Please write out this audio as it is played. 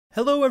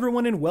Hello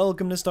everyone and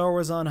welcome to Star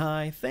Wars on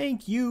High.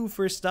 Thank you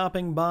for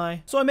stopping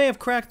by. So I may have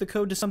cracked the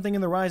code to something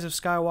in The Rise of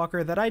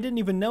Skywalker that I didn't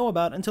even know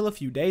about until a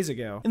few days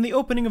ago. In the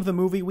opening of the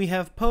movie, we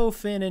have Poe,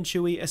 Finn, and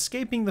Chewie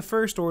escaping the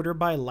First Order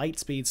by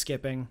lightspeed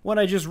skipping. What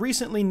I just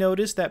recently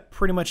noticed that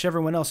pretty much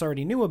everyone else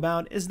already knew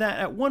about is that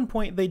at one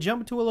point they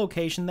jump to a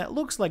location that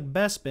looks like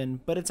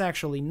Bespin, but it's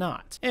actually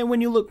not. And when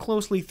you look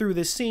closely through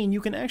this scene,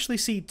 you can actually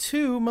see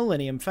two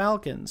Millenium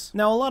Falcons.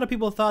 Now a lot of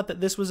people thought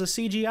that this was a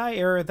CGI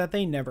error that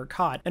they never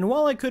caught, and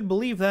while I could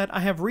believe that,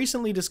 I have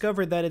recently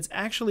discovered that it's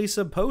actually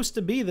supposed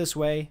to be this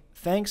way,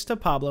 thanks to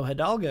Pablo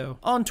Hidalgo.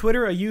 On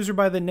Twitter, a user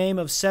by the name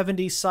of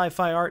 70s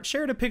Sci-Fi Art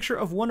shared a picture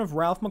of one of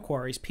Ralph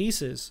McQuarrie's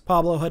pieces.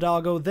 Pablo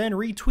Hidalgo then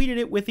retweeted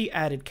it with the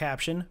added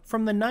caption,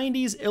 "From the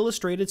 90s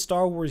illustrated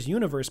Star Wars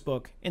universe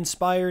book,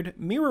 inspired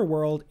Mirror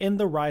World in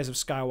the Rise of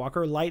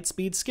Skywalker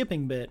lightspeed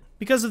skipping bit."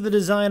 Because of the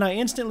design, I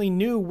instantly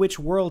knew which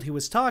world he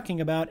was talking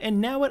about,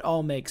 and now it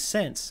all makes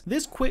sense.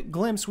 This quick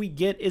glimpse we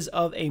get is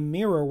of a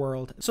mirror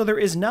world, so there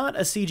is not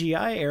a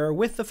CGI error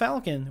with the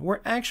Falcon. We're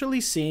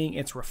actually seeing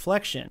its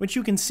reflection, which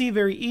you can see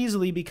very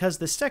easily because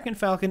the second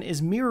Falcon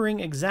is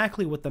mirroring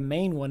exactly what the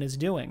main one is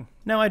doing.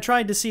 Now I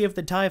tried to see if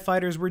the TIE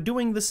fighters were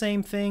doing the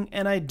same thing,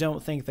 and I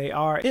don't think they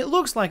are. It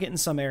looks like it in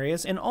some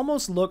areas, and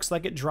almost looks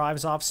like it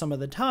drives off some of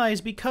the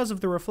TIEs because of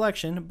the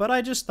reflection, but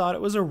I just thought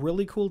it was a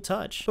really cool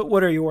touch. But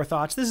what are your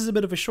thoughts? This is a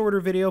bit of a shorter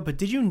video, but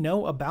did you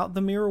know about the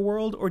mirror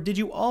world, or did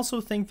you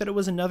also think that it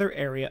was another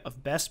area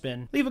of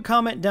Bespin? Leave a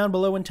comment down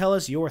below and tell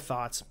us your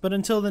thoughts. But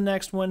until the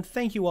next one,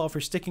 thank you all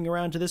for sticking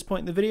around to this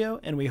point in the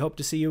video, and we hope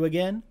to see you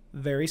again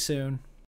very soon.